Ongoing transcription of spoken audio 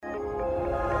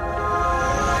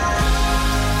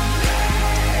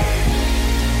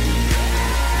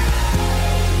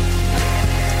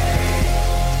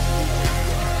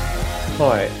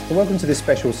Welcome to this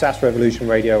special SaaS Revolution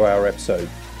Radio Hour episode,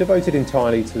 devoted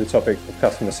entirely to the topic of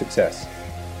customer success.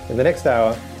 In the next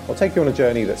hour, I'll take you on a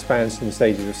journey that spans from the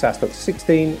stages of SaaStock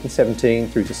 16 and 17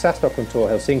 through to SaaStock on Tour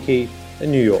Helsinki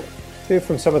and New York, to hear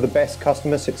from some of the best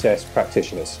customer success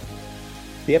practitioners.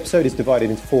 The episode is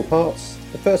divided into 4 parts.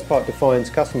 The first part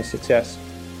defines customer success,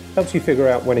 helps you figure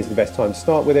out when is the best time to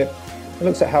start with it, and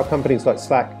looks at how companies like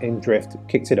Slack and Drift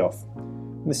kicked it off.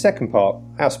 In the second part,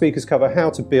 our speakers cover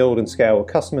how to build and scale a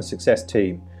customer success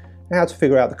team and how to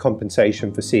figure out the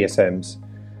compensation for CSMs.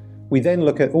 We then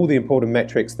look at all the important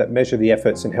metrics that measure the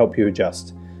efforts and help you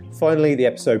adjust. Finally, the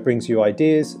episode brings you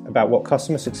ideas about what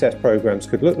customer success programs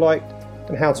could look like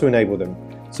and how to enable them.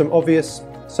 Some obvious,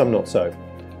 some not so.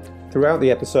 Throughout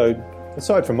the episode,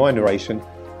 aside from my narration,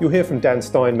 you'll hear from Dan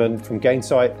Steinman from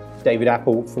Gainsight, David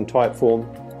Apple from Typeform,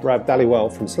 Rab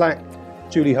Dhaliwal from Slack,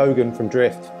 Julie Hogan from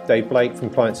Drift, Dave Blake from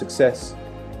Client Success,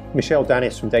 Michelle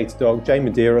Danis from Datadog, Jay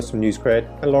Medeiros from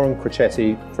NewsCred, and Lauren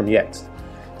Crocetti from Yext.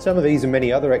 Some of these and many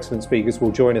other excellent speakers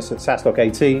will join us at SaaStock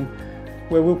 18,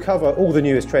 where we'll cover all the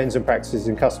newest trends and practices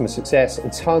in customer success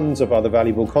and tons of other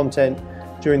valuable content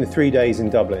during the 3 days in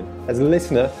Dublin. As a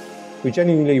listener, we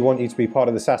genuinely want you to be part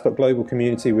of the SaaStock global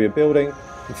community we are building.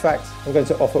 In fact, I'm going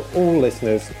to offer all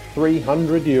listeners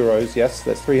 €300, yes,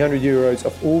 that's €300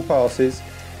 off all passes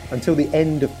until the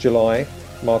end of July.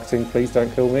 Marketing, please don't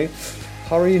kill me.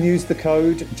 Hurry and use the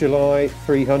code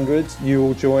July300. You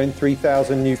will join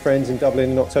 3,000 new friends in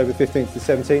Dublin on October 15th to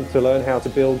 17th to learn how to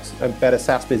build better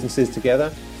SaaS businesses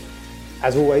together.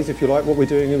 As always, if you like what we're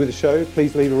doing with the show,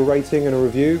 please leave a rating and a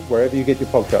review wherever you get your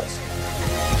podcasts.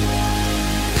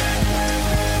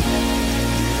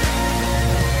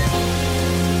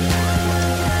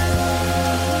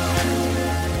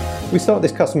 We start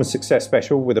this customer success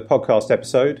special with a podcast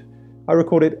episode I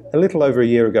recorded a little over a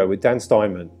year ago with Dan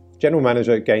Steinman, General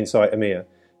Manager at Gainsight EMEA.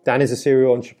 Dan is a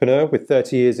serial entrepreneur with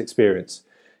 30 years experience.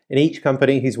 In each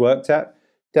company he's worked at,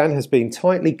 Dan has been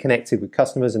tightly connected with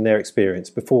customers and their experience.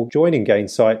 Before joining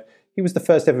Gainsight, he was the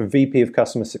first ever VP of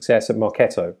Customer Success at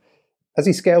Marketo. As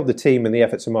he scaled the team and the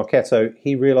efforts of Marketo,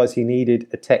 he realized he needed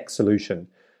a tech solution.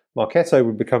 Marketo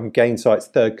would become Gainsight's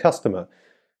third customer,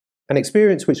 an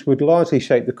experience which would largely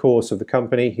shape the course of the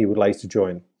company he would later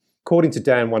join. According to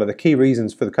Dan, one of the key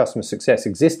reasons for the customer success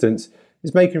existence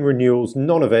is making renewals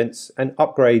non-events and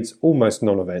upgrades almost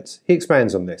non-events. He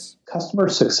expands on this. Customer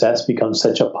success becomes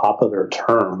such a popular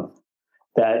term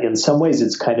that in some ways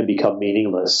it's kind of become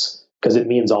meaningless because it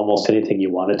means almost anything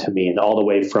you want it to mean, all the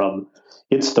way from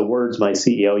it's the words my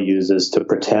CEO uses to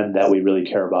pretend that we really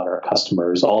care about our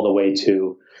customers, all the way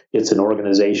to it's an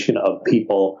organization of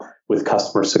people with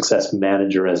customer success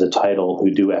manager as a title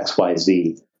who do X, Y,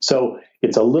 Z. So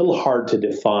it's a little hard to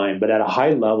define, but at a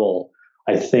high level,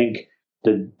 I think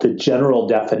the general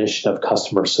definition of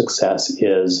customer success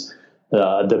is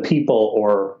the people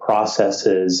or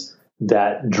processes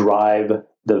that drive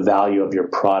the value of your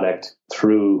product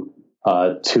through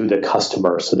to the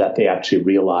customer so that they actually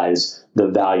realize the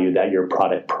value that your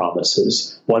product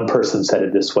promises. One person said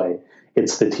it this way: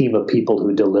 it's the team of people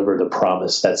who deliver the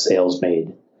promise that sales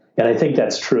made. And I think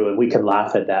that's true. And we can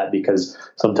laugh at that because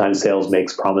sometimes sales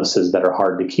makes promises that are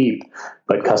hard to keep.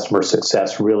 But customer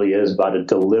success really is about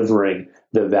delivering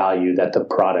the value that the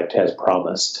product has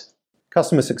promised.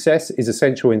 Customer success is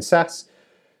essential in SaaS.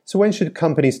 So when should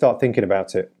companies start thinking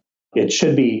about it? It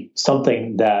should be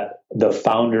something that the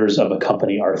founders of a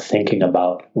company are thinking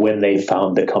about when they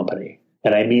found the company.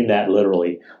 And I mean that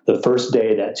literally. The first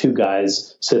day that 2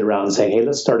 guys sit around and say, hey,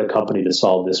 let's start a company to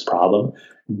solve this problem,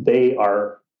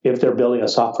 if they're building a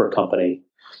software company,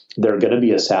 they're going to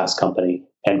be a SaaS company,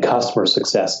 and customer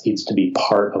success needs to be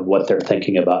part of what they're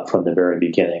thinking about from the very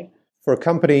beginning. For a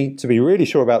company to be really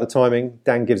sure about the timing,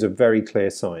 Dan gives a very clear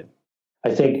sign.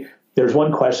 I think there's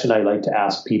one question I like to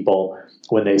ask people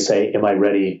when they say, am I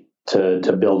ready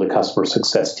to build a customer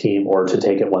success team or to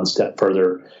take it one step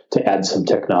further to add some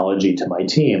technology to my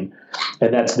team?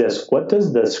 And that's this: what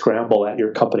does the scramble at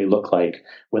your company look like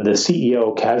when the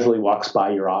CEO casually walks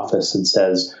by your office and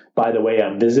says, by the way,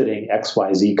 I'm visiting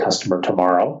XYZ customer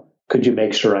tomorrow. Could you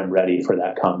make sure I'm ready for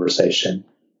that conversation?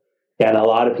 And a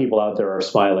lot of people out there are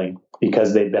smiling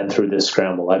because they've been through this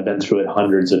scramble. I've been through it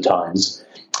hundreds of times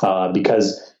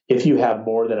because if you have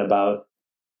more than about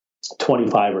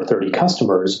 25 or 30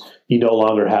 customers, you no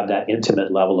longer have that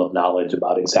intimate level of knowledge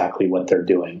about exactly what they're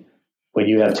doing. When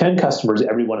you have 10 customers,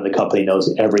 everyone in the company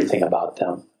knows everything about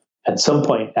them. At some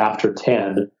point after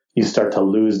 10, you start to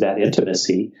lose that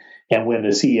intimacy. And when the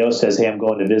CEO says, hey, I'm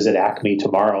going to visit Acme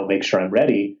tomorrow, make sure I'm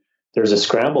ready, there's a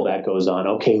scramble that goes on.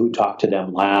 Okay, who talked to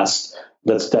them last?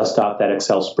 Let's dust off that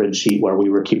Excel spreadsheet where we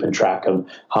were keeping track of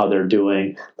how they're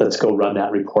doing. Let's go run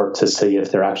that report to see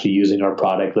if they're actually using our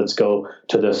product. Let's go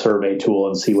to the survey tool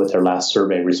and see what their last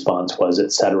survey response was,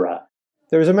 etc.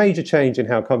 There is a major change in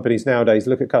how companies nowadays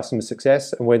look at customer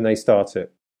success and when they start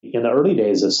it. In the early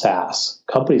days of SaaS,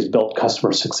 companies built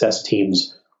customer success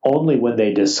teams only when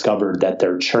they discovered that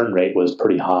their churn rate was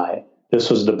pretty high. This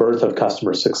was the birth of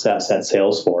customer success at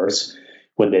Salesforce,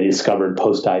 when they discovered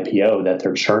post-IPO that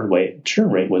their churn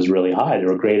rate was really high. They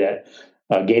were great at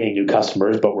gaining new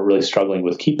customers, but were really struggling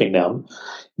with keeping them.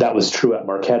 That was true at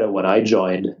Marketo when I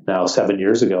joined now 7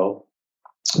 years ago.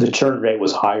 The churn rate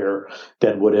was higher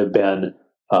than would have been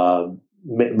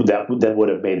that would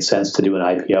have made sense to do an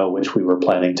IPO, which we were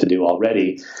planning to do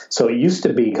already. So it used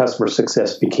to be customer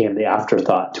success became the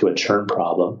afterthought to a churn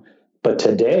problem. But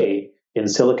today in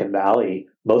Silicon Valley,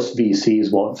 most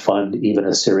VCs won't fund even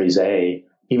a Series A,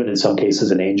 even in some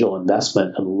cases an angel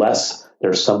investment, unless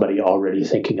there's somebody already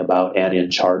thinking about and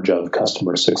in charge of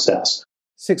customer success.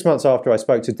 6 months after I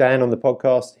spoke to Dan on the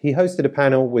podcast, he hosted a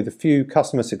panel with a few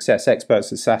customer success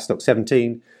experts at SaaS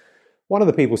 17. One of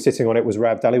the people sitting on it was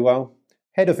Rav Dhaliwal,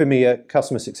 head of EMEA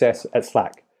customer success at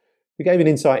Slack. We gave an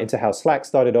insight into how Slack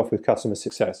started off with customer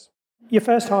success. Your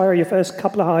first hire, your first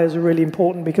couple of hires are really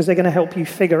important because they're going to help you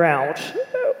figure out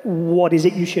what is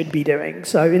it you should be doing.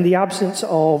 So in the absence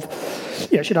of,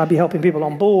 should I be helping people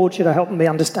on board? Should I help them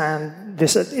understand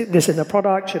this in the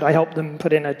product? Should I help them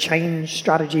put in a change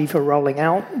strategy for rolling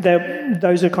out?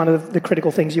 Those are kind of the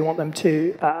critical things you want them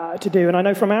to do. And I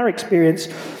know from our experience,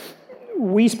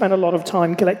 we spent a lot of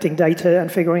time collecting data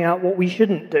and figuring out what we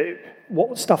shouldn't do,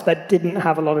 what stuff that didn't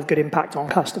have a lot of good impact on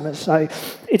customers. So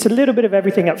it's a little bit of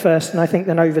everything at first, and I think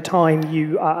then over time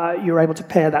you're able to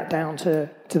pare that down to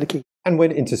the key. And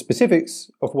went into specifics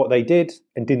of what they did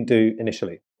and didn't do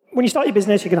initially. When you start your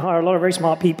business, you can hire a lot of very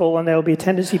smart people, and there'll be a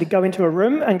tendency to go into a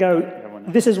room and go,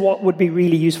 this is what would be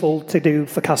really useful to do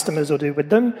for customers or do with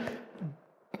them.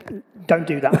 Don't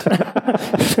do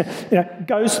that.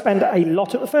 Go spend a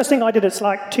lot of... The first thing I did at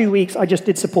Slack, 2 weeks, I just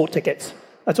did support tickets.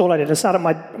 That's all I did. I sat at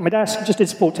my desk, just did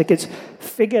support tickets,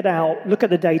 figured out, look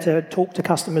at the data, talk to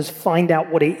customers, find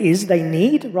out what it is they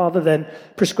need, rather than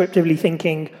prescriptively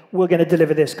thinking, we're going to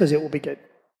deliver this because it will be good.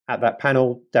 At that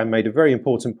panel, Dan made a very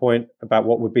important point about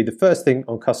what would be the first thing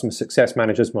on customer success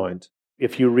managers' mind.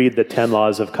 If you read the 10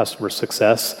 laws of customer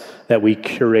success that we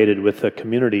curated with the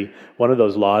community, one of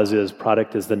those laws is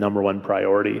product is the number one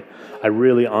priority. I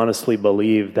really honestly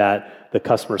believe that the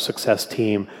customer success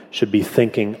team should be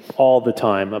thinking all the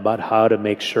time about how to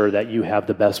make sure that you have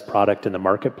the best product in the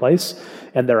marketplace.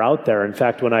 And they're out there. In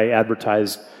fact, when I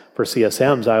advertise for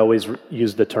CSMs, I always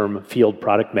use the term field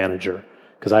product manager,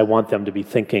 because I want them to be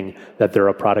thinking that they're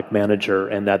a product manager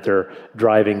and that they're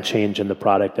driving change in the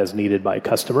product as needed by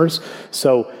customers.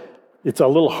 So it's a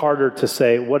little harder to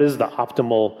say, what is the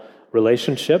optimal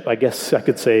relationship? I guess I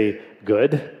could say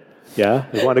good. Yeah,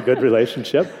 we want a good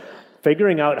relationship.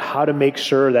 Figuring out how to make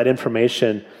sure that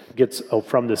information gets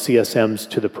from the CSMs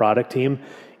to the product team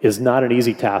is not an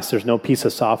easy task. There's no piece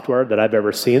of software that I've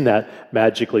ever seen that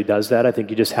magically does that. I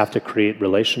think you just have to create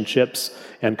relationships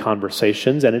and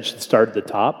conversations, and it should start at the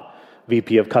top.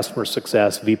 VP of Customer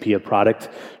Success, VP of Product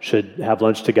should have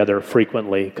lunch together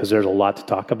frequently because there's a lot to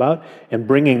talk about. And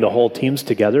bringing the whole teams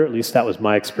together, at least that was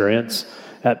my experience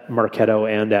at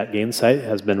Marketo and at Gainsight,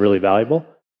 has been really valuable.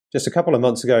 Just a couple of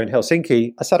months ago in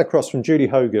Helsinki, I sat across from Julie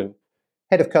Hogan,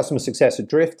 head of customer success at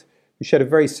Drift, who shared a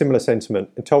very similar sentiment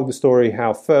and told the story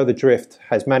how further Drift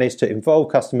has managed to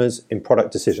involve customers in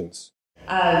product decisions.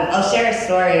 I'll share a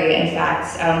story. In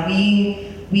fact,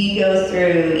 we go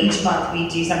through, each month we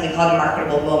do something called a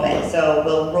marketable moment. So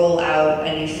we'll roll out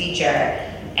a new feature.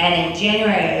 And in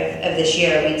January of this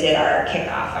year, we did our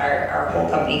kickoff, our whole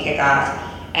company kickoff.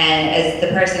 And as the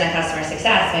person in customer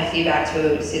success, my feedback to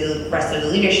the rest of the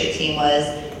leadership team was,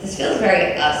 this feels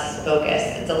very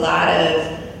us-focused. It's a lot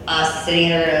of us sitting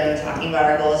in a room talking about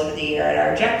our goals for the year and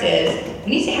our objectives.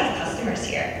 We need to have customers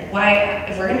here. Why,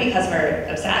 if we're going to be customer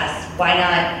obsessed, why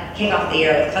not kick off the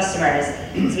year with customers?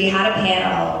 So we had a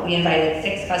panel. We invited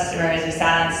 6 customers. We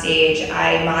sat on stage.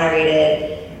 I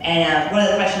moderated. And one of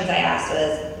the questions I asked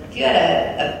was, if you had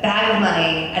a bag of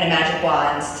money and a magic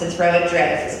wand to throw at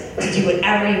Drift to do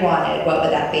whatever you wanted, what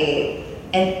would that be?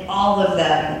 And all of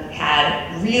them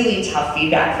had really tough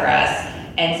feedback for us.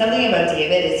 And something about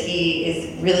David is he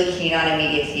is really keen on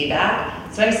immediate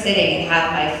feedback. So I'm sitting and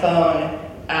have my phone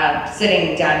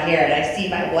sitting down here, and I see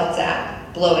my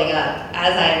WhatsApp blowing up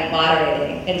as I'm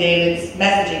moderating, and David's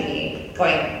messaging me,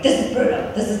 going, this is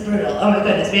brutal, oh my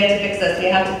goodness, we have to fix this, we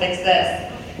have to fix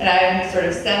this. and I'm sort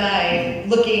of semi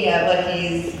looking at what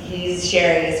he's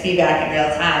sharing as feedback in real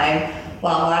time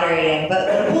while moderating. But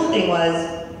the cool thing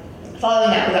was,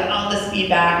 following that, we got all this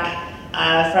feedback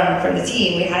from the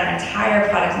team. We had our entire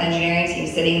product and engineering team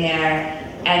sitting there,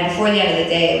 and before the end of the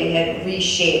day, we had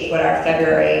reshaped what our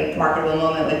February marketable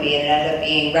moment would be, and it ended up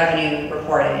being revenue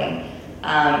reporting.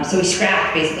 So we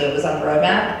scrapped basically what was on the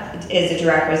roadmap is a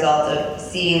direct result of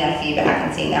seeing that feedback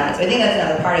and seeing that. So I think that's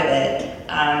another part of it.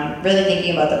 Really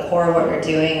thinking about the core of what you're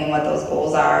doing and what those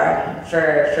goals are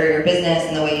for your business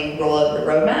and the way you roll out your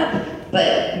roadmap,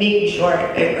 but making sure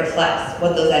it reflects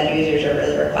what those end users are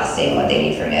really requesting and what they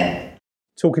need from you.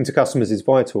 Talking to customers is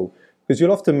vital because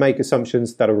you'll often make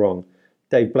assumptions that are wrong.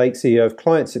 Dave Blake, CEO of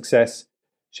Client Success,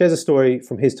 shares a story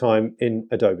from his time in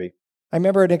Adobe. I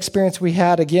remember an experience we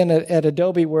had again at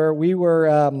Adobe where we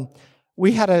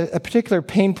had a particular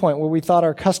pain point where we thought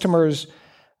our customers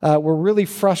were really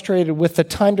frustrated with the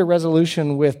time to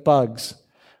resolution with bugs.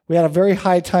 We had a very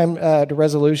high time to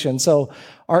resolution. So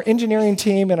our engineering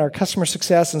team and our customer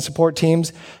success and support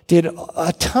teams did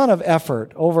a ton of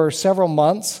effort over several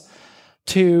months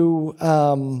to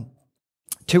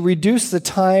reduce the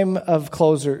time of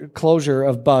closure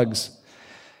of bugs.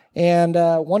 And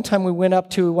one time we went up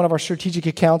to one of our strategic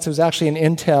accounts. It was actually an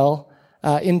Intel,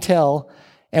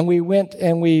 and we went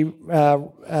and we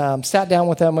sat down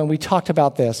with them and we talked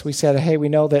about this. We said, "Hey, we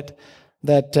know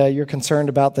that you're concerned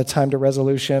about the time to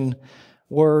resolution.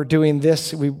 We're doing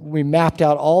this." We mapped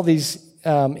out all these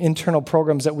internal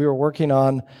programs that we were working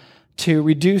on to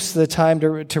reduce the time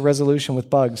to resolution with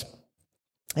bugs.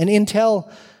 And Intel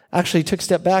actually took a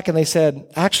step back and they said,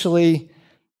 "Actually,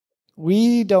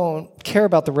 we don't care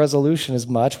about the resolution as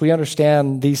much. We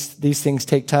understand these things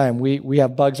take time. We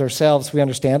have bugs ourselves. We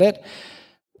understand it.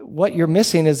 What you're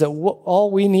missing is that all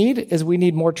we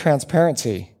need more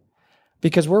transparency,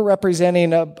 because we're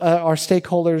representing our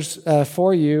stakeholders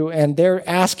for you, and they're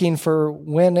asking for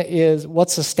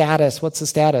what's the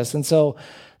status. And so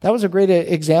that was a great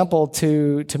example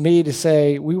to me to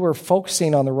say we were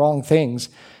focusing on the wrong things.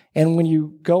 And when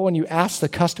you go and you ask the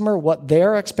customer what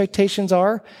their expectations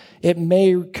are, it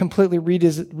may completely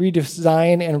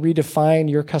redesign and redefine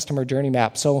your customer journey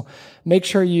map. So make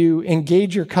sure you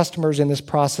engage your customers in this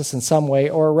process in some way,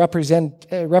 or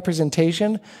a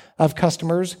representation of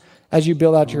customers as you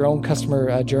build out your own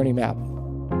customer journey map.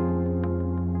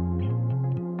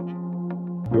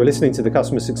 You are listening to the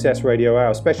Customer Success Radio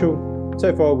Hour special.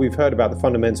 So far, we've heard about the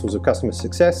fundamentals of customer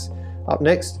success. Up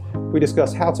next, we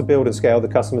discuss how to build and scale the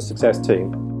customer success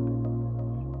team.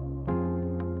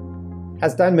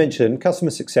 As Dan mentioned, customer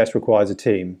success requires a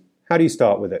team. How do you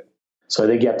start with it? So I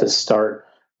think you have to start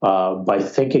by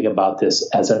thinking about this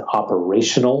as an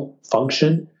operational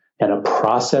function and a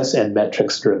process and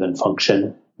metrics-driven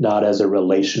function, not as a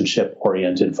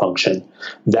relationship-oriented function.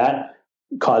 That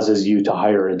causes you to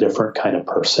hire a different kind of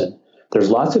person. There's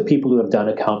lots of people who have done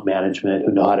account management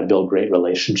who know how to build great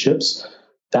relationships.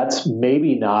 That's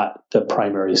maybe not the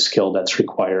primary skill that's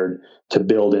required to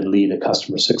build and lead a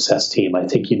customer success team. I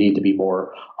think you need to be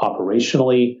more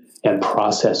operationally and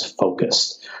process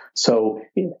focused. So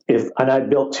and I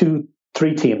built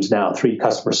three teams now, 3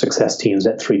 customer success teams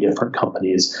at 3 different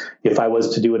companies. If I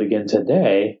was to do it again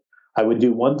today, I would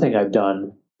do one thing I've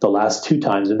done the last 2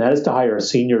 times, and that is to hire a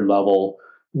senior level,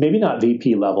 maybe not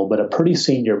VP level, but a pretty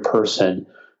senior person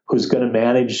who's going to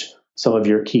manage some of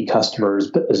your key customers,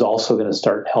 but is also going to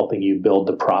start helping you build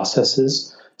the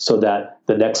processes so that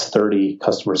the next 30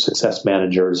 customer success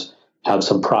managers have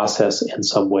some process and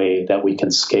some way that we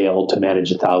can scale to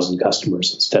manage 1,000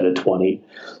 customers instead of 20.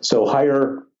 So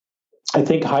hire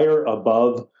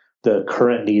above the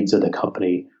current needs of the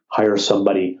company. Hire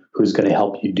somebody who's going to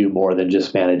help you do more than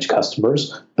just manage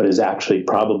customers, but is actually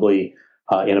probably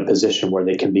in a position where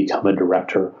they can become a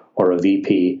director or a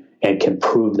VP and can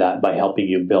prove that by helping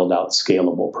you build out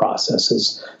scalable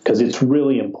processes. Because it's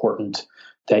really important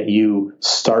that you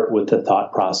start with the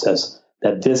thought process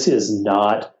that this is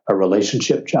not a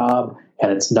relationship job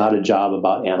and it's not a job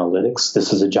about analytics.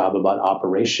 This is a job about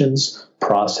operations,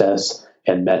 process,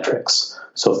 and metrics.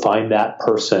 So find that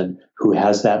person who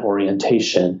has that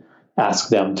orientation, ask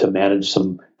them to manage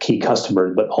some key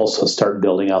customers, but also start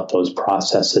building out those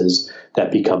processes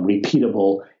that become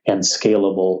repeatable and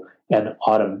scalable and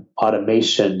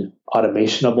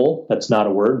automationable. That's not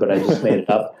a word, but I just made it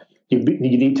up. You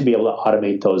need to be able to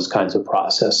automate those kinds of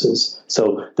processes.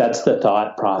 So that's the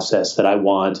thought process that I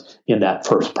want in that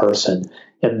first person.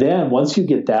 And then once you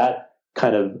get that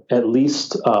kind of at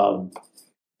least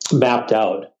mapped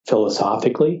out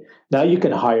philosophically, now you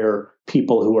can hire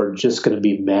people who are just going to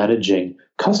be managing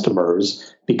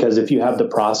customers, because if you have the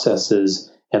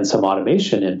processes and some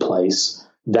automation in place,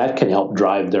 that can help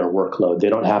drive their workload. They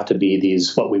don't have to be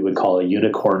these, what we would call a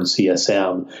unicorn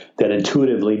CSM that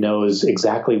intuitively knows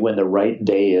exactly when the right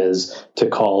day is to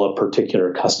call a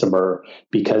particular customer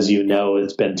because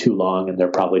it's been too long and they're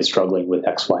probably struggling with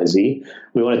XYZ.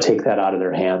 We want to take that out of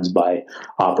their hands by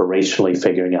operationally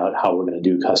figuring out how we're going to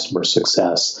do customer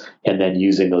success and then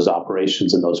using those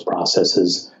operations and those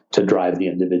processes to drive the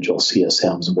individual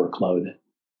CSM's workload.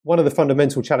 One of the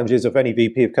fundamental challenges of any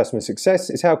VP of customer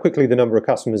success is how quickly the number of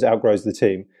customers outgrows the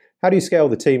team. How do you scale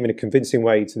the team in a convincing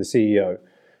way to the CEO?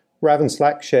 Rav and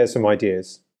Slack share some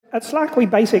ideas. At Slack, we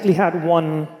basically had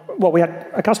we had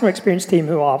a customer experience team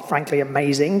who are frankly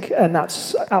amazing, and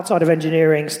that's outside of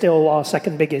engineering, still our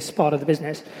second biggest part of the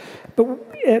business. But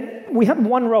we had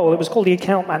one role, it was called the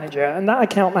account manager, and that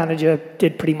account manager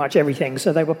did pretty much everything.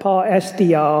 So they were part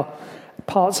SDR,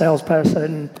 part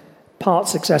salesperson, part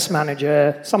success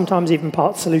manager, sometimes even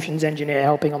part solutions engineer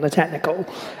helping on the technical.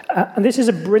 And this is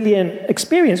a brilliant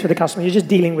experience for the customer. You're just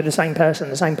dealing with the same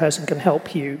person. The same person can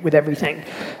help you with everything.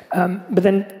 But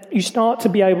then you start to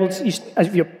be able to,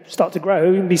 as you start to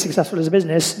grow and be successful as a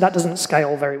business, that doesn't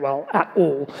scale very well at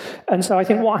all. And so I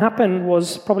think what happened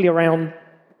was probably around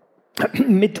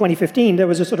mid-2015, there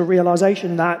was a sort of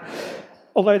realization that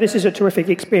although this is a terrific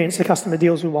experience, the customer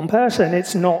deals with one person,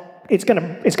 it's going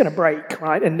to break,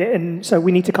 right? And so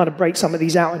we need to kind of break some of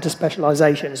these out into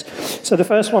specializations. So the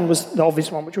first one was the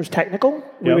obvious one, which was technical.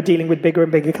 We were dealing with bigger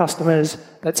and bigger customers.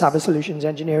 Let's have a solutions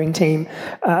engineering team.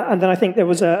 And then I think there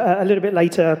was a little bit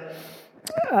later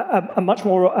a much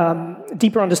more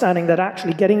deeper understanding that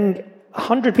actually getting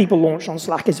 100 people launched on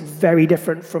Slack is very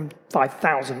different from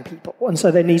 5,000 people. And so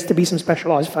there needs to be some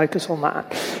specialized focus on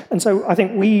that. And so I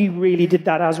think we really did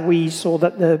that as we saw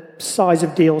that the size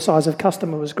of deal, size of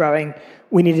customer was growing.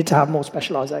 We needed to have more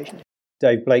specialization.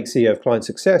 Dave Blake, CEO of Client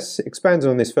Success, expands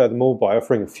on this furthermore by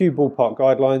offering a few ballpark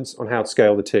guidelines on how to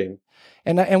scale the team.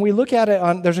 And we look at it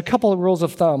on, there's a couple of rules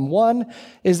of thumb. One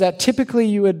is that typically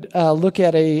you would look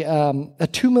at a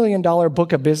 $2 million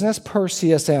book of business per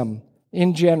CSM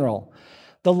in general.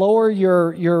 The lower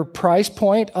your price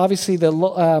point, obviously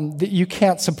you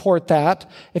can't support that.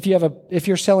 If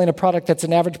you're selling a product that's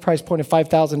an average price point of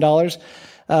 $5,000,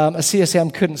 a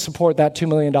CSM couldn't support that $2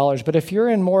 million. But if you're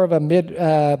in more of a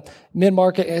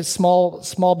mid-market,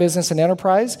 small business and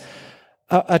enterprise,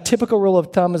 a typical rule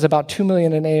of thumb is about $2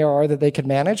 million in ARR that they could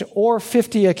manage, or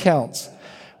 50 accounts.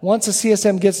 Once a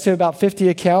CSM gets to about 50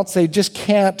 accounts, they just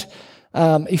can't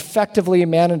effectively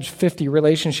manage 50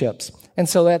 relationships. And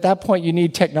so at that point, you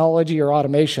need technology or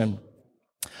automation.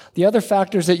 The other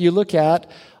factors that you look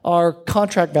at are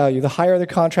contract value. The higher the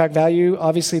contract value,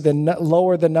 obviously, the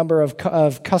lower the number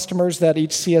of customers that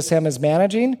each CSM is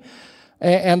managing.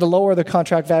 And the lower the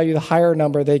contract value, the higher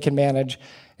number they can manage.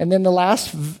 And then the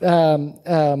last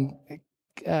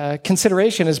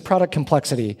consideration is product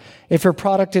complexity. If your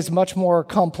product is much more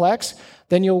complex,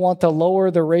 then you'll want to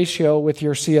lower the ratio with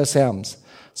your CSMs.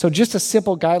 So just a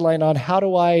simple guideline on how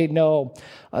do I know.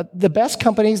 The best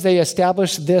companies, they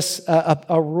establish this,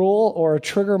 a rule or a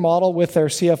trigger model with their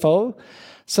CFO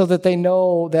so that they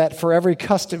know that for every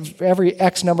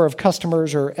X number of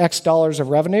customers or X dollars of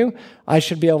revenue, I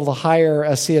should be able to hire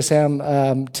a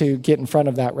CSM to get in front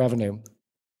of that revenue.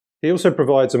 He also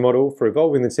provides a model for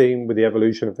evolving the team with the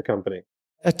evolution of the company.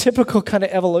 A typical kind of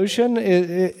evolution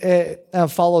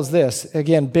follows this.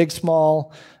 Again, big,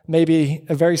 small, maybe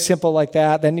a very simple like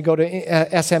that. Then you go to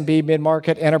SMB,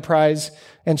 mid-market, enterprise,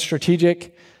 and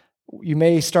strategic. You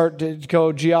may start to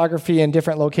go geography in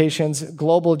different locations,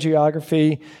 global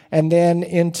geography, and then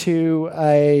into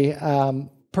a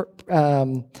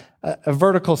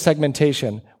vertical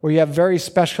segmentation where you have very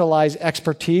specialized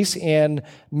expertise in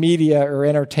media or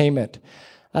entertainment.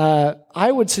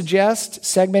 I would suggest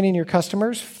segmenting your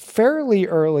customers fairly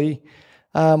early.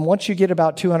 Once you get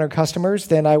about 200 customers,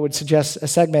 then I would suggest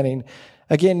segmenting.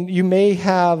 Again, you may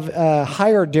have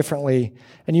hired differently,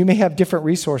 and you may have different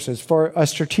resources. For a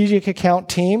strategic account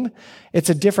team, it's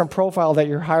a different profile that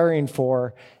you're hiring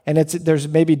for, and there's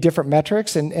maybe different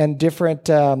metrics and different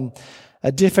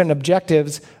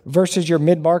objectives versus your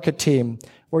mid-market team,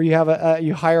 where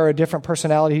you hire a different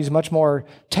personality who's much more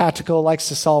tactical, likes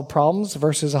to solve problems,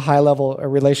 versus a high-level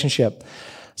relationship.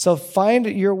 So find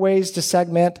your ways to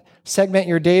segment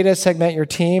your data, segment your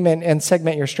team, and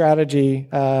segment your strategy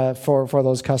for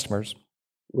those customers.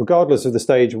 Regardless of the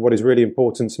stage of what is really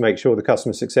important to make sure the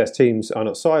customer success teams are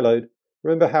not siloed,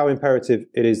 remember how imperative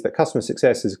it is that customer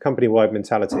success is a company-wide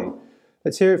mentality.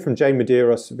 Let's hear it from Jane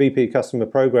Medeiros, VP Customer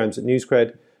Programs at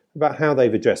NewsCred, about how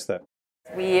they've addressed that.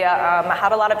 We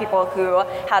had a lot of people who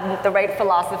had the right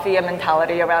philosophy and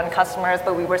mentality around customers,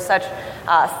 but we were such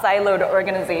siloed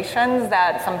organizations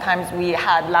that sometimes we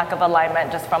had lack of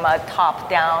alignment just from a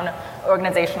top-down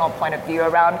organizational point of view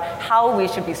around how we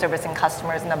should be servicing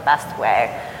customers in the best way.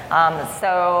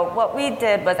 So what we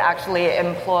did was actually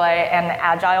employ an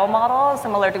agile model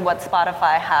similar to what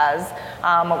Spotify has,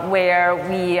 where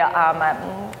we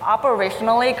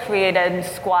operationally created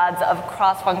squads of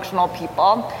cross-functional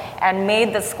people and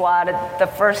made the squad the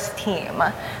first team.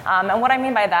 And what I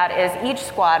mean by that is each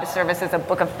squad services a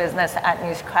book of business at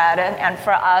NewsCred, and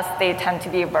for us, they tend to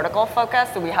be vertical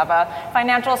focused. So we have a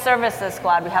financial services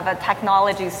squad, we have a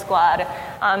technology squad,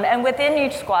 and within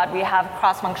each squad, we have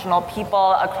cross-functional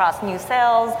people across new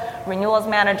sales, renewals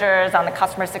managers. On the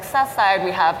customer success side, we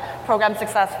have program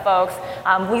success folks.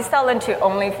 We sell into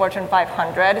only Fortune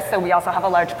 500, so we also have a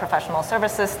large professional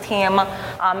services team,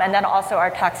 and then also our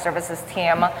tech services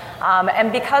team.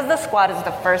 And because the squad is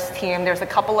the first team, there's a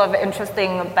couple of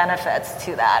interesting benefits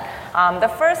to that. The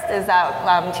first is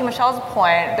that, to Michelle's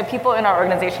point, the people in our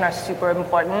organization are super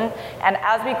important. And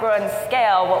as we grow and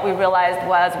scale, what we realized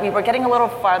was we were getting a little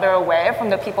farther away from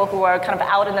the people who are kind of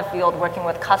out in the field working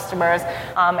with customers.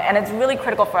 And it's really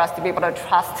critical for us to be able to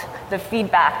trust the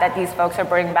feedback that these folks are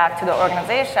bringing back to the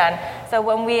organization. So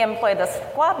when we employ the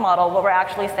squad model, what we're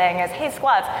actually saying is, hey,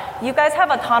 squads, you guys have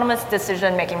autonomous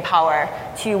decision-making power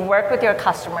to work with your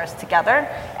customers together.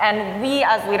 And we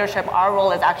as leadership, our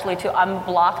role is actually to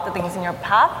unblock the things in your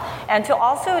path and to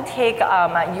also take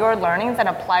your learnings and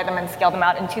apply them and scale them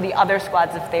out into the other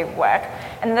squads if they work.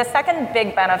 And the second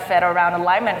big benefit around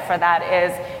alignment for that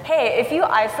is, hey, if you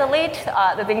isolate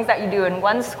the things that you do in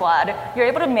one squad, you're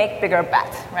able to make bigger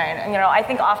bets, right? And, I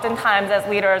think oftentimes as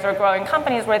leaders or growing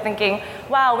companies, we're thinking,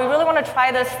 wow, we really want to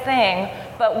try this thing,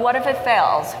 but what if it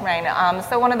fails, right?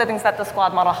 So one of the things that the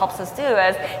squad model helps us do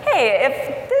is, hey,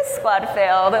 if this squad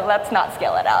failed, let's not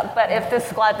scale it out. But if this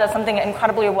squad does something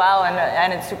incredibly well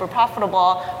and it's super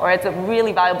profitable or it's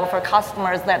really valuable for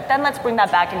customers, then let's bring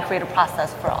that back and create a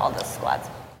process for all the squads.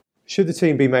 Should the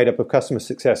team be made up of customer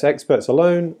success experts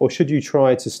alone, or should you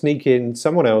try to sneak in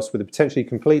someone else with a potentially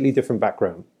completely different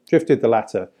background? Drifted the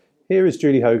latter. Here is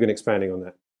Julie Hogan expanding on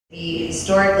that. We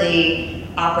historically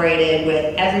operated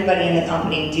with everybody in the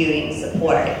company doing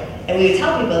support. And we would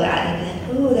tell people that, and they'd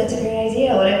be like, ooh, that's a great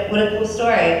idea, what a cool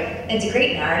story. And it's a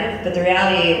great narrative, but the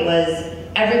reality was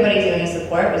everybody doing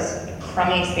support was a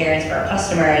crummy experience for our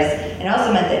customers, and it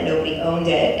also meant that nobody owned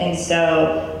it. And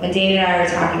so when David and I were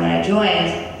talking when I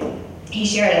joined, he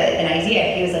shared an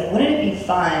idea. He was like, wouldn't it be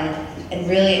fun and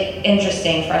really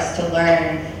interesting for us to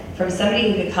learn from somebody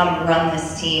who could come run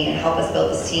this team and help us build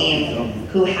this team,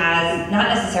 who has not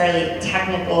necessarily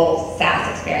technical SaaS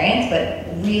experience, but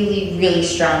really, really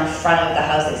strong front of the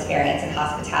house experience in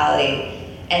hospitality,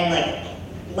 and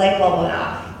light bulb went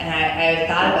off. And I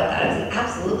thought about that. I was like,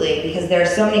 absolutely, because there are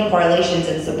so many correlations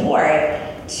in support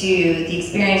to the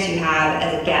experience you have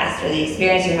as a guest or the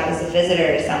experience you have as a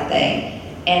visitor to something.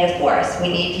 And of course, we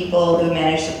need people who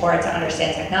manage support to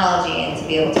understand technology and to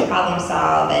be able to problem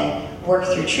solve and work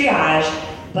through triage.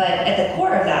 But at the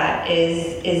core of that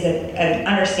is an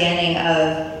understanding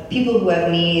of people who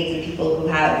have needs and people who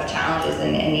have challenges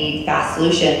and need fast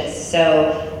solutions.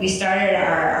 So we started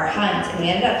our hunt, and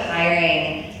we ended up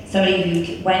hiring somebody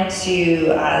who went to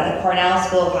the Cornell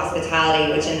School of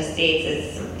Hospitality, which in the States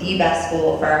is the best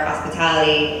school for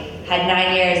hospitality, had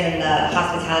 9 years in the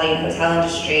hospitality and hotel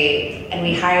industry, and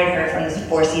we hired her from this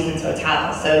Four Seasons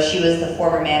hotel. So she was the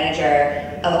former manager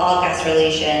of all guest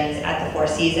relations at the Four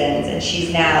Seasons, and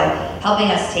she's now helping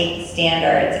us take the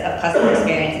standards of customer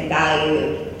experience and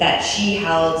value that she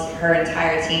held her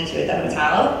entire team to at the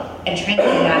hotel and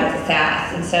translated that into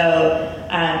SaaS. And so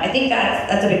I think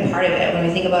that's a big part of it when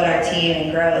we think about our team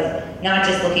and growth, not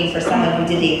just looking for someone who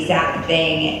did the exact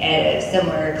thing at a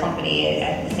similar company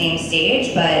at the same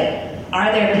stage, but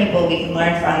are there people we can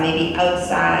learn from maybe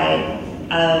outside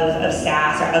of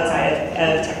SaaS or outside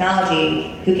of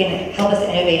technology who can help us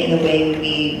innovate in the way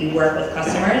we work with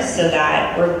customers so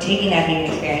that we're taking that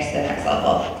human experience to the next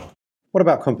level. What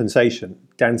about compensation?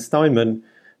 Dan Steinman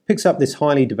picks up this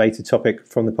highly debated topic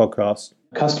from the podcast.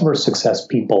 Customer success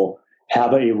people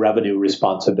have a revenue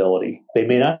responsibility. They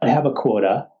may not have a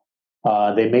quota.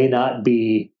 They may not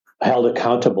be held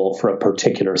accountable for a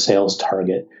particular sales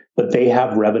target, but they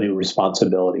have revenue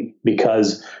responsibility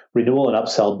because renewal and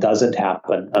upsell doesn't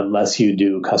happen unless you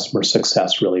do customer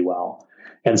success really well.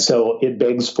 And so it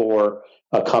begs for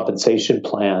a compensation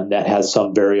plan that has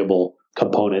some variable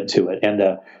component to it. And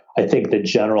I think the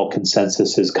general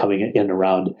consensus is coming in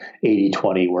around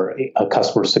 80-20, where a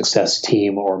customer success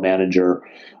team or manager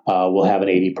will have an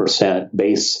 80%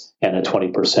 base and a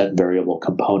 20% variable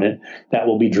component that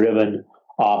will be driven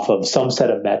off of some set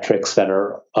of metrics that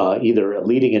are either a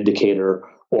leading indicator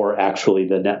or actually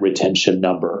the net retention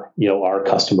number. Are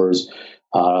customers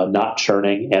not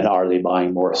churning, and are they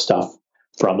buying more stuff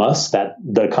from us? That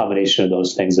the combination of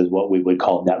those things is what we would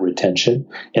call net retention,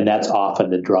 and that's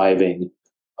often the driving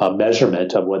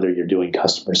measurement of whether you're doing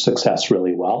customer success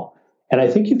really well. And I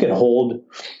think you can hold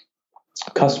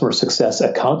customer success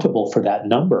accountable for that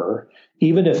number,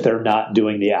 even if they're not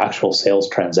doing the actual sales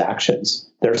transactions.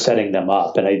 They're setting them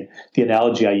up. And the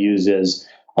analogy I use is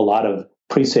a lot of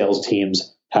pre-sales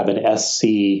teams have an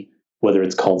SC, whether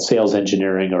it's called sales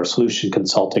engineering or solution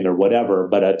consulting or whatever,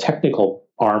 but a technical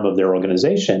arm of their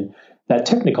organization. That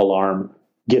technical arm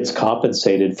gets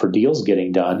compensated for deals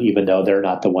getting done, even though they're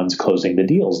not the ones closing the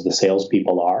deals. The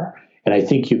salespeople are. And I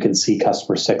think you can see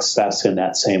customer success in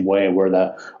that same way, where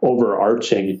the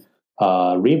overarching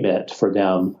remit for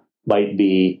them might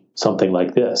be something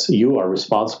like this. You are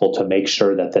responsible to make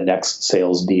sure that the next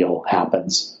sales deal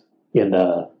happens. In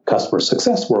the customer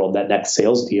success world, that next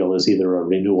sales deal is either a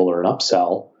renewal or an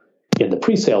upsell. In the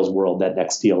pre-sales world, that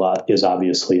next deal is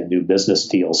obviously a new business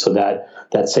deal. So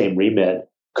that same remit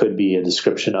could be a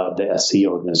description of the SC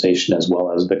organization as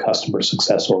well as the customer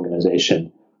success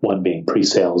organization, one being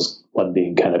pre-sales, one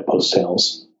being kind of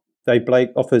post-sales. Dave Blake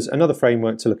offers another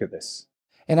framework to look at this.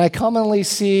 And I commonly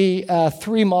see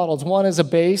three models. One is a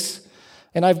base,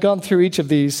 and I've gone through each of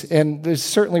these, and there's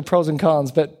certainly pros and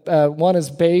cons, but one is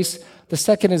base, the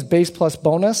second is base plus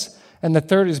bonus, and the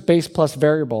third is base plus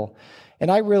variable. And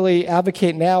I really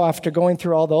advocate now, after going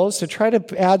through all those, to try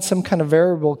to add some kind of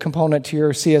variable component to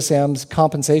your CSM's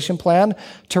compensation plan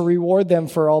to reward them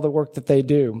for all the work that they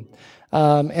do.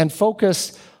 And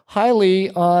focus highly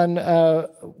on,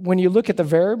 when you look at the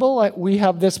variable, we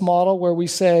have this model where we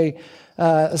say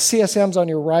CSM's on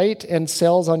your right and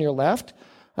sales on your left.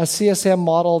 A CSM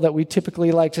model that we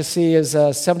typically like to see is a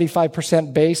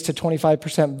 75% base to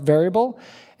 25% variable.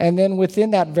 And then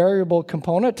within that variable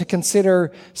component, to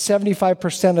consider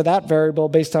 75% of that variable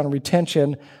based on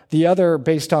retention, the other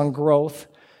based on growth,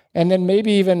 and then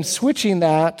maybe even switching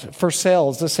that for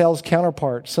sales, the sales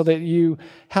counterpart, so that you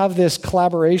have this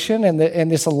collaboration and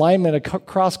this alignment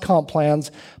across comp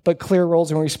plans, but clear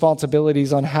roles and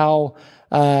responsibilities on how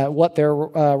what their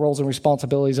roles and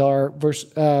responsibilities are,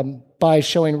 by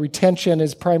showing retention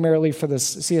is primarily for the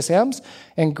CSMs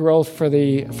and growth for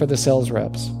the sales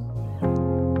reps.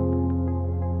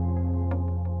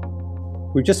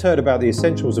 We've just heard about the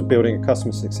essentials of building a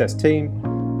customer success team.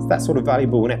 It's that sort of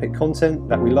valuable and epic content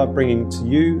that we love bringing to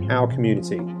you, our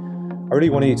community. I really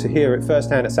want you to hear it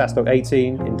firsthand at SaaS Doc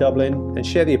 18 in Dublin and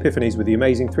share the epiphanies with the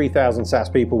amazing 3,000 SaaS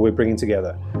people we're bringing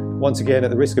together. Once again,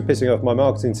 at the risk of pissing off my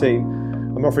marketing team,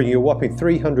 I'm offering you a whopping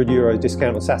 €300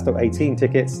 discount on SaaS Doc 18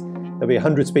 tickets. There'll be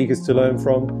 100 speakers to learn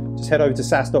from. Just head over to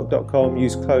saasdoc.com,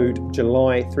 use code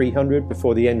JULY300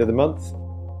 before the end of the month.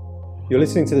 You're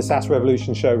listening to the SaaS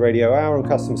Revolution Show Radio Hour on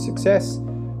customer success.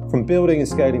 From building and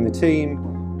scaling the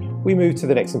team, we move to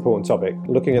the next important topic,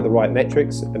 looking at the right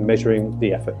metrics and measuring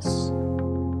the efforts.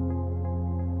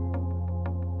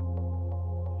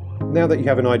 Now that you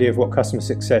have an idea of what customer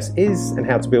success is and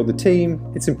how to build the team,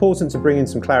 it's important to bring in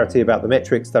some clarity about the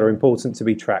metrics that are important to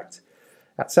be tracked.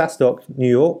 At SaaS Doc New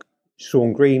York,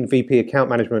 Sean Green, VP Account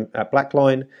Management at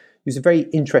Blackline, used a very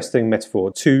interesting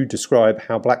metaphor to describe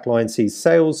how Blackline sees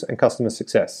sales and customer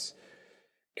success.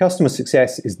 Customer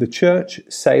success is the church,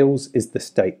 sales is the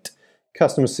state.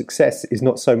 Customer success is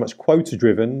not so much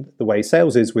quota-driven the way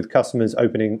sales is, with customers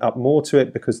opening up more to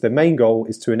it because their main goal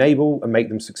is to enable and make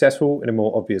them successful in a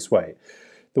more obvious way.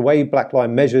 The way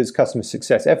Blackline measures customer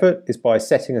success effort is by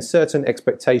setting a certain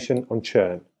expectation on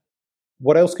churn.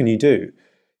 What else can you do?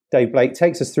 Dave Blake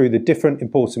takes us through the different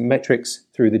important metrics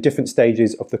through the different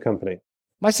stages of the company.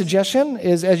 My suggestion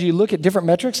is, as you look at different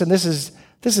metrics, and this is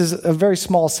a very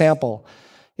small sample,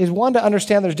 is one, to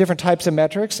understand there's different types of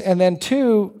metrics, and then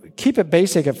two, keep it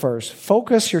basic at first.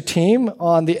 Focus your team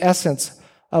on the essence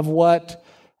of what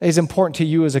is important to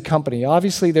you as a company.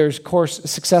 Obviously, there's core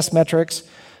success metrics.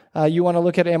 You want to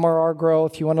look at MRR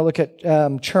growth. You want to look at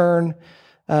churn.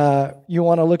 You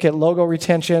want to look at logo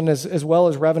retention as well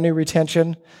as revenue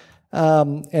retention.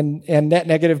 And net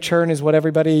negative churn is what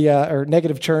everybody,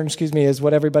 is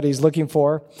what everybody's looking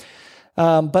for.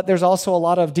 But there's also a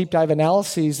lot of deep dive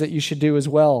analyses that you should do as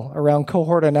well around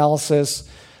cohort analysis,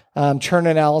 churn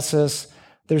analysis.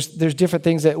 There's different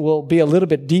things that will be a little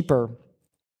bit deeper.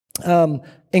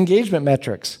 Engagement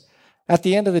metrics. At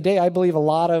the end of the day, I believe a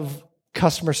lot of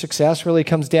customer success really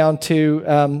comes down to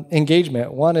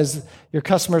engagement. One is your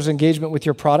customer's engagement with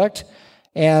your product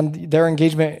and their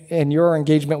engagement and your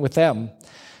engagement with them.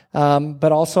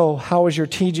 But also, how is your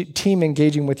team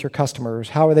engaging with your customers?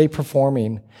 How are they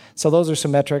performing? So those are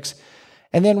some metrics.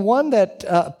 And then one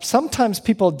that sometimes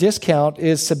people discount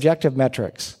is subjective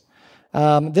metrics.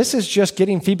 This is just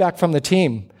getting feedback from the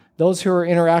team, those who are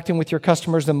interacting with your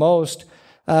customers the most,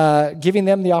 giving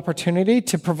them the opportunity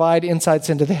to provide insights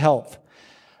into the health.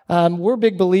 We're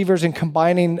big believers in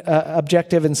combining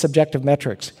objective and subjective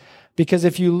metrics, because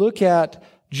if you look at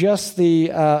just the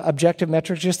objective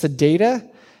metrics, just the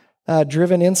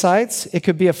data-driven insights, it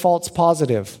could be a false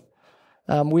positive.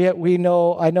 I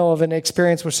know of an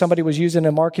experience where somebody was using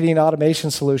a marketing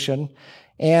automation solution,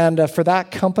 and for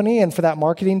that company and for that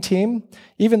marketing team,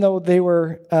 even though they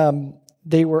were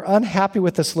unhappy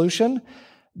with the solution,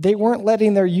 they weren't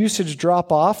letting their usage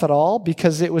drop off at all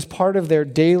because it was part of their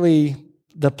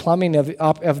the plumbing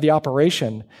of the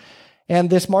operation. And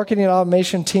this marketing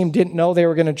automation team didn't know they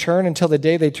were going to churn until the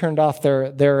day they turned off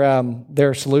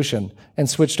their solution and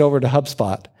switched over to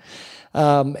HubSpot.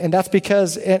 And that's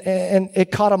because and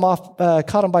it caught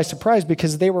them by surprise,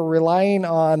 because they were relying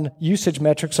on usage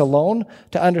metrics alone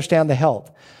to understand the health.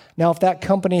 Now, if that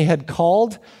company had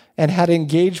called and had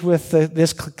engaged with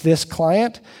this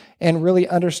client and really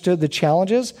understood the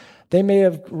challenges, they may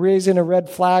have raised a red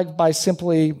flag by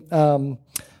simply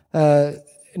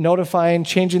notifying,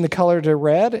 changing the color to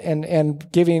red,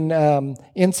 and giving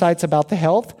insights about the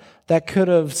health that could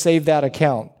have saved that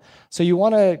account. So you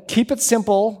want to keep it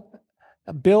simple,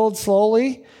 build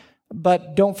slowly,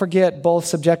 but don't forget both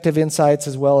subjective insights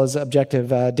as well as objective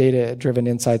data-driven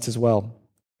insights as well.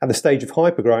 At the stage of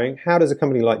hypergrowing, how does a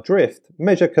company like Drift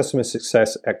measure customer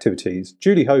success activities?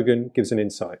 Julie Hogan gives an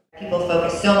insight. People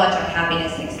focus so much on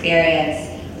happiness and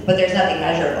experience, but there's nothing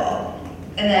measurable.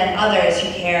 And then others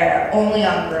who care only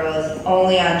on growth,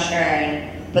 only on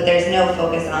churn, but there's no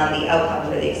focus on the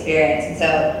outcomes or the experience. And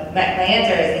so my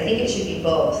answer is I think it should be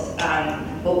both.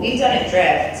 What we've done at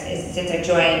Drift since I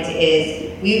joined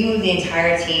is we've moved the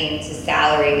entire team to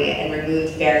salary and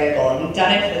removed variable. And we've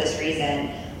done it for this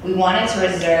reason. We wanted to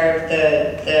reserve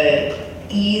the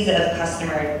ease of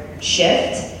customer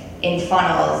shift in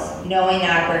funnels, knowing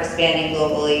that we're expanding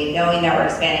globally, knowing that we're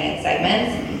expanding in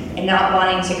segments, and not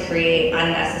wanting to create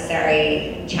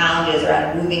unnecessary challenges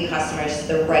around moving customers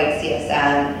to the right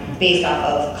CSM based off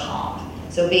of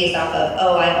comp. So based off of,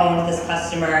 oh, I owned this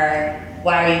customer,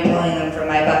 why are you pulling them from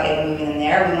my bucket and moving them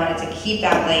there? We wanted to keep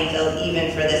that playing field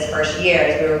even for this first year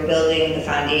as we were building the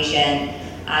foundation.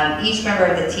 Each member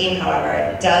of the team,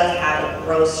 however, does have a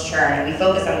gross churn, and we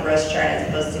focus on gross churn as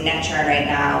opposed to net churn right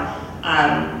now.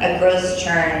 A gross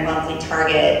churn monthly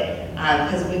target,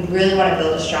 because we really want to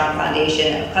build a strong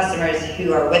foundation of customers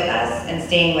who are with us and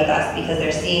staying with us because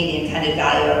they're seeing the intended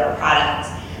value of our product.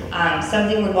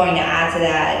 Something we're going to add to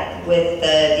that with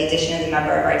the addition of the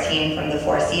member of our team from the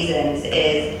Four Seasons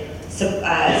is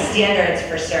standards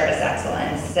for service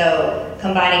excellence. So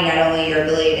combining not only your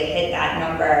ability to hit that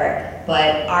number,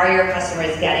 but are your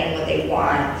customers getting what they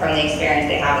want from the experience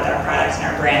they have with our products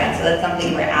and our brand? So that's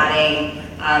something we're adding.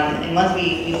 And once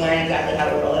we learn exactly how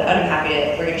to roll it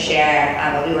out, we're going to share.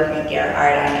 I'll be working with Garrett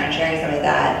Hart on sharing some of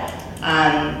that.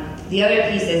 The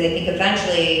other piece is I think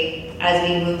eventually as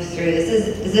we move through, this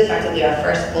is effectively our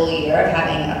first full year of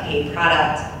having a paid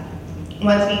product.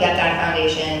 Once we get that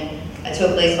foundation to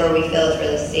a place where we feel it's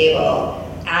really stable,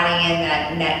 adding in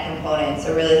that net component,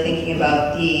 so really thinking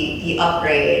about the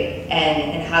upgrade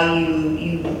and how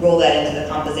you roll that into the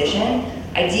composition.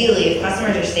 Ideally, if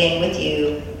customers are staying with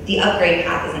you, the upgrade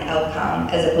path is an outcome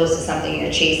as opposed to something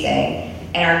you're chasing.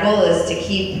 And our goal is to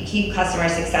keep customer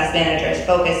success managers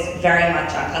focused very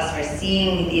much on customers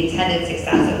seeing the intended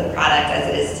success of the product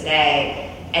as it is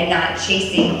today and not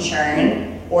chasing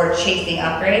churn or chasing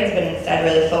upgrades, but instead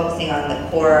really focusing on the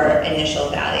core initial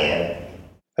value.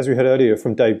 As we heard earlier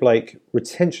from Dave Blake,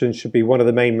 retention should be one of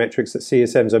the main metrics that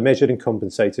CSMs are measured and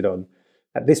compensated on.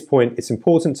 At this point, it's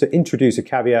important to introduce a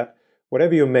caveat.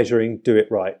 Whatever you're measuring, do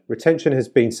it right. Retention has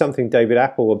been something David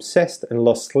Apple obsessed and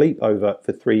lost sleep over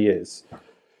for 3 years.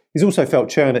 He's also felt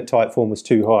churn at Typeform was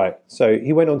too high, so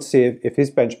he went on to see if his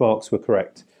benchmarks were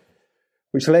correct,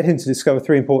 which led him to discover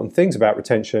 3 important things about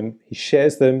retention. He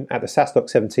shares them at the SaaS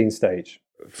 17 stage.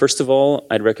 First of all,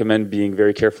 I'd recommend being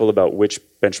very careful about which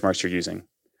benchmarks you're using.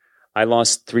 I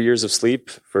lost 3 years of sleep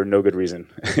for no good reason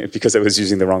because I was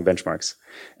using the wrong benchmarks.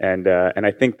 And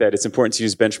I think that it's important to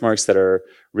use benchmarks that are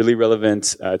really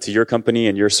relevant to your company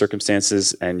and your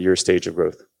circumstances and your stage of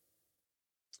growth.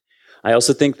 I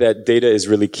also think that data is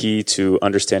really key to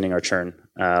understanding our churn.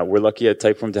 We're lucky at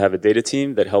Typeform to have a data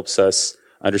team that helps us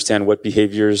understand what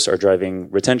behaviors are driving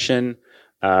retention,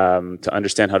 to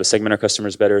understand how to segment our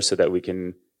customers better so that we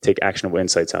can take actionable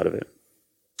insights out of it.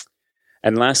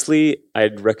 And lastly,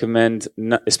 I'd recommend,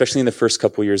 especially in the first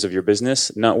couple years of your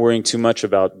business, not worrying too much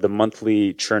about the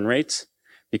monthly churn rate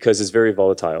because it's very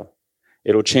volatile.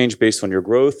 It'll change based on your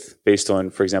growth, based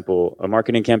on, for example, a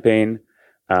marketing campaign.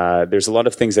 There's a lot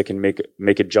of things that can make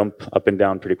it jump up and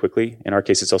down pretty quickly. In our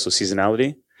case, it's also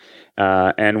seasonality.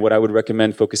 And what I would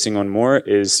recommend focusing on more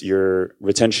is your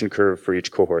retention curve for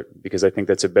each cohort, because I think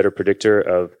that's a better predictor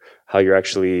of how you're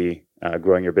actually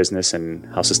growing your business and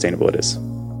how sustainable it is.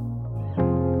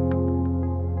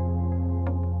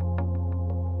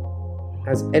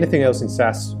 As anything else in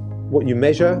SaaS, what you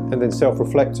measure and then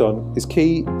self-reflect on is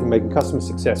key in making customer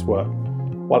success work.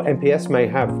 While NPS may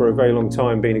have for a very long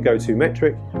time been a go-to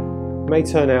metric, it may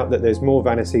turn out that there's more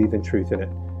vanity than truth in it.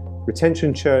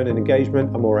 Retention, churn, and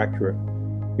engagement are more accurate.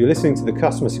 You're listening to the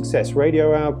Customer Success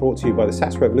Radio Hour, brought to you by the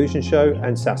SaaS Revolution Show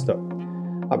and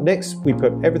SaaStock. Up next, we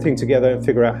put everything together and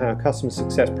figure out how a customer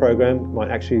success program might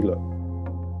actually look.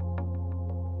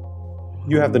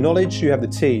 You have the knowledge, you have the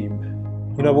team,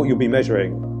 you know what you'll be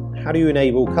measuring. How do you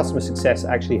enable customer success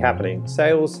actually happening?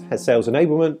 Sales has sales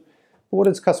enablement, but what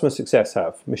does customer success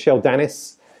have? Michelle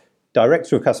Danis,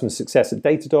 Director of Customer Success at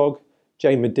Datadog,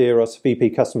 Jane Medeiros, VP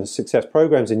Customer Success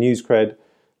Programs at NewsCred,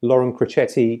 Lauren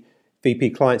Crocetti, VP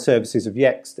Client Services of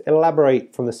Yext,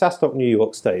 elaborate from the SaaStock New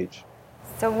York stage.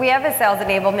 So we have a sales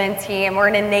enablement team, or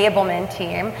an enablement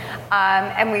team,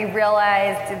 and we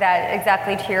realized that,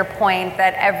 exactly to your point,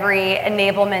 that every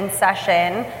enablement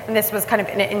session, and this was kind of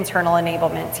an internal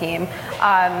enablement team,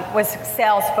 was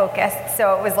sales focused.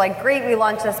 So it was like, great, we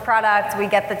launched this product, we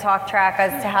get the talk track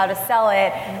as to how to sell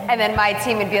it, and then my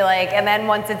team would be like, and then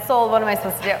once it's sold, what am I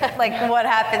supposed to do? Like, what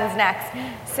happens next?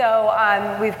 So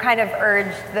we've kind of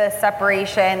urged the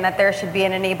separation that there should be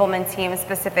an enablement team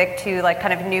specific to like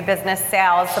kind of new business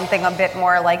sales, something a bit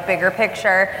more like bigger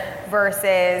picture,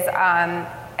 versus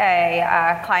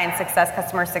a client success,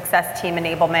 customer success team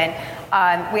enablement.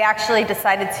 We actually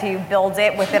decided to build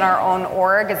it within our own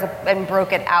org and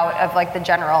broke it out of like the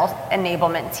general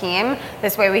enablement team.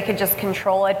 This way we could just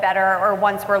control it better, or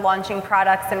once we're launching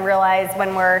products and realize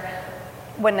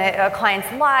when a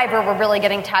client's live, or we're really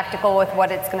getting tactical with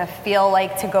what it's going to feel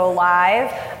like to go live,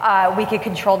 we could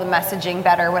control the messaging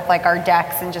better with like our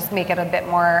decks and just make it a bit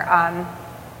more,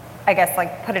 I guess,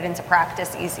 like put it into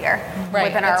practice easier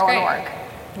within our own org.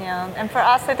 Yeah, and for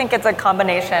us, I think it's a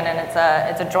combination, and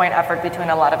it's a joint effort between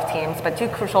a lot of teams. But two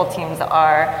crucial teams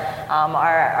are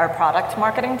our product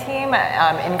marketing team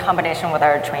in combination with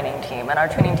our training team, and our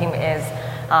training team is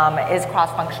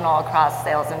cross-functional across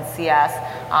sales and CS,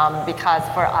 because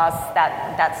for us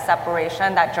that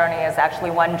separation, that journey is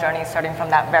actually one journey starting from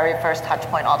that very first touch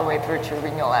point all the way through to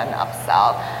renewal and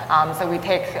upsell. So we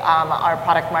take our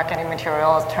product marketing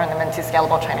materials, turn them into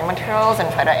scalable training materials, and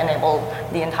try to enable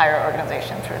the entire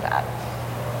organization through that.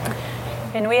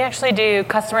 And we actually do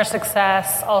customer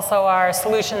success, also our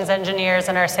solutions engineers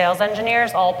and our sales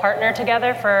engineers all partner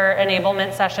together for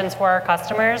enablement sessions for our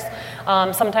customers.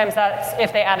 Sometimes that's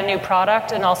if they add a new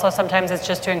product, and also sometimes it's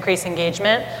just to increase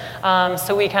engagement.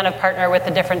 So we kind of partner with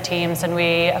the different teams, and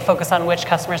we focus on which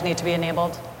customers need to be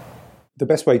enabled. The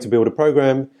best way to build a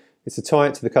program is to tie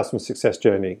it to the customer success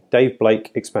journey. Dave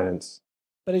Blake expands.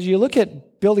 But as you look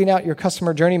at building out your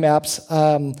customer journey maps,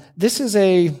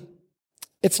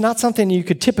 it's not something you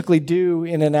could typically do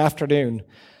in an afternoon.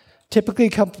 Typically,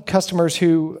 customers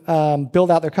who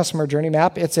build out their customer journey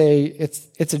map, it's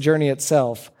a journey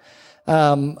itself.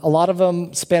 A lot of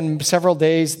them spend several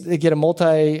days. They get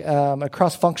a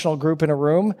cross-functional group in a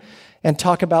room and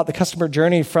talk about the customer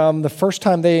journey from the first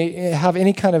time they have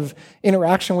any kind of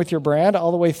interaction with your brand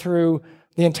all the way through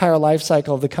the entire life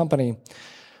cycle of the company.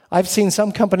 I've seen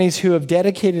some companies who have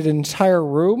dedicated an entire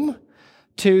room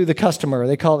to the customer.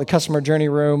 They call it the customer journey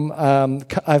room.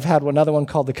 I've had another one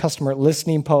called the customer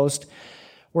listening post,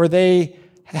 where they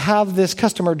have this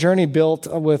customer journey built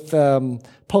with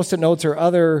Post-it notes or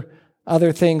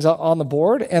other things on the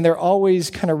board, and they're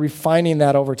always kind of refining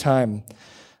that over time.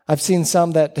 I've seen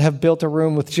some that have built a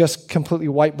room with just completely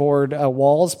whiteboard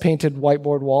walls, painted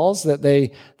whiteboard walls that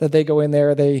they go in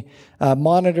there. They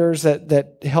monitors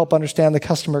that help understand the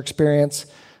customer experience.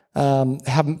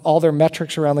 Have all their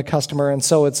metrics around the customer, and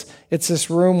so it's this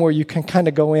room where you can kind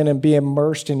of go in and be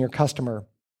immersed in your customer.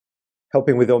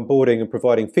 Helping with onboarding and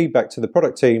providing feedback to the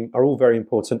product team are all very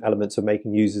important elements of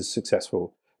making users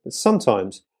successful. But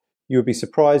sometimes you would be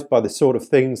surprised by the sort of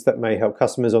things that may help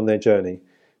customers on their journey.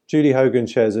 Julie Hogan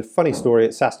shares a funny story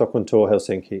at SaaStock on Tour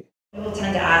Helsinki. People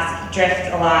tend to drift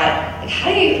a lot, like,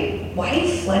 how do you why are you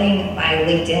flooding my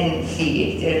LinkedIn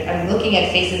feed? I'm looking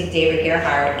at faces of David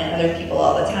Gerhardt and other people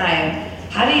all the time.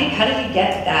 How did you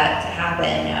get that to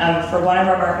happen? For one of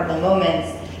our marketable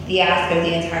moments, the ask of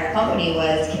the entire company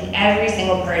was, can every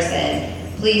single person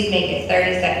please make a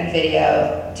 30-second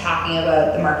video talking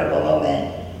about the marketable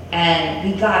moment? And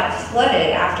we got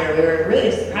flooded after, we were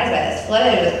really surprised by this,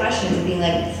 flooded with questions of being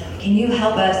like, can you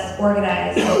help us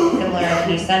organize something similar?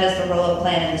 Can you send us the roll-up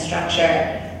plan and the structure?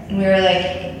 And we were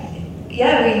like,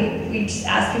 yeah, we just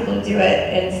asked people to do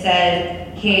it and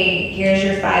said, hey, here's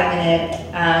your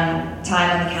 5-minute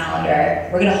time on the calendar.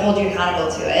 We're gonna hold you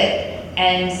accountable to it.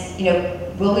 And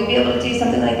will we be able to do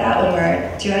something like that when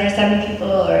we're 270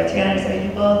 people or 370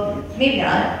 people? Maybe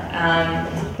not.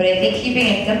 But I think keeping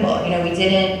it simple. We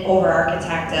didn't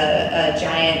over-architect a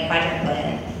giant project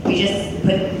plan. We just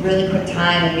put really quick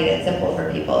time and made it simple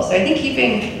for people. So I think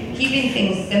keeping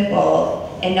things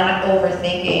simple and not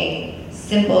overthinking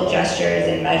simple gestures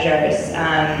and measures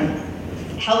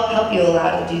help you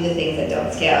allow to do the things that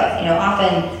don't scale.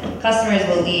 Often customers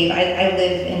will leave. I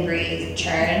live and breathe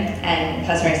churn and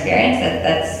customer experience.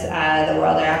 That's the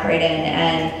world I operate in.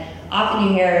 And often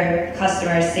you hear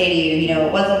customers say to you,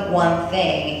 it wasn't one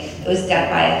thing, it was death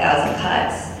by 1,000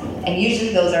 cuts. And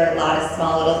usually those are a lot of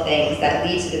small little things that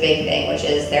lead to the big thing, which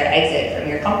is their exit from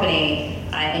your company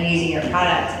and using your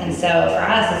product. And so for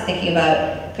us, it's thinking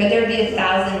about, could there be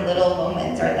 1,000 little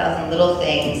moments or 1,000 little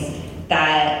things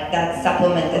that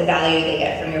supplement the value they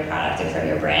get from your product and from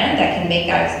your brand that can make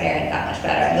that experience that much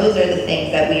better? And those are the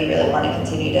things that we really want to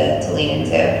continue to lean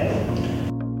into.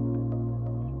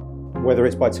 Whether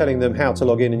it's by telling them how to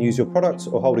log in and use your products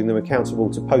or holding them accountable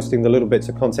to posting the little bits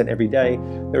of content every day,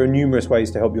 there are numerous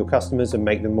ways to help your customers and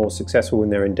make them more successful in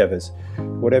their endeavors.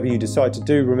 Whatever you decide to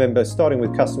do, remember, starting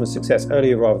with customer success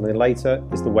earlier rather than later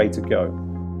is the way to go.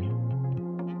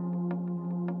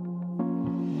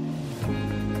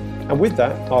 And with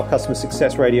that, our Customer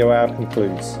Success Radio Hour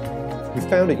concludes. If you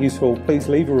found it useful, please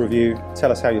leave a review,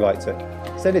 tell us how you liked it.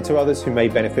 Send it to others who may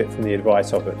benefit from the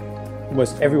advice of it.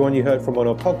 Almost everyone you heard from on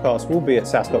our podcast will be at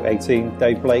SaaS.18.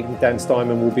 Dave Blake and Dan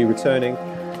Steinman will be returning.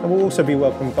 And we'll also be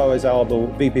welcoming Boaz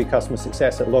Arbel, VP of Customer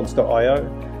Success at Logs.io,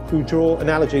 who draw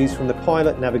analogies from the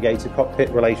pilot navigator cockpit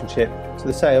relationship to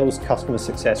the sales customer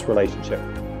success relationship.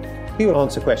 He will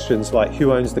answer questions like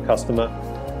who owns the customer,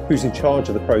 who's in charge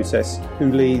of the process,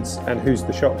 who leads and who's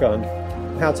the shotgun,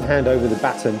 and how to hand over the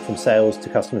baton from sales to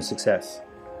customer success.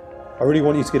 I really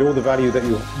want you to get all the value that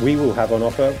we will have on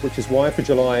offer, which is why for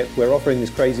July we're offering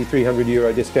this crazy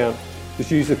 €300 discount.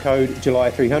 Just use the code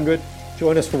July300.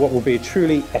 Join us for what will be a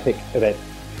truly epic event.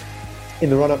 In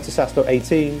the run-up to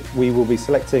SaaS.18, we will be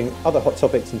selecting other hot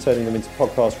topics and turning them into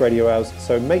podcast radio hours,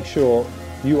 so make sure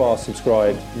you are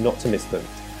subscribed not to miss them.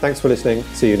 Thanks for listening.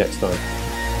 See you next time.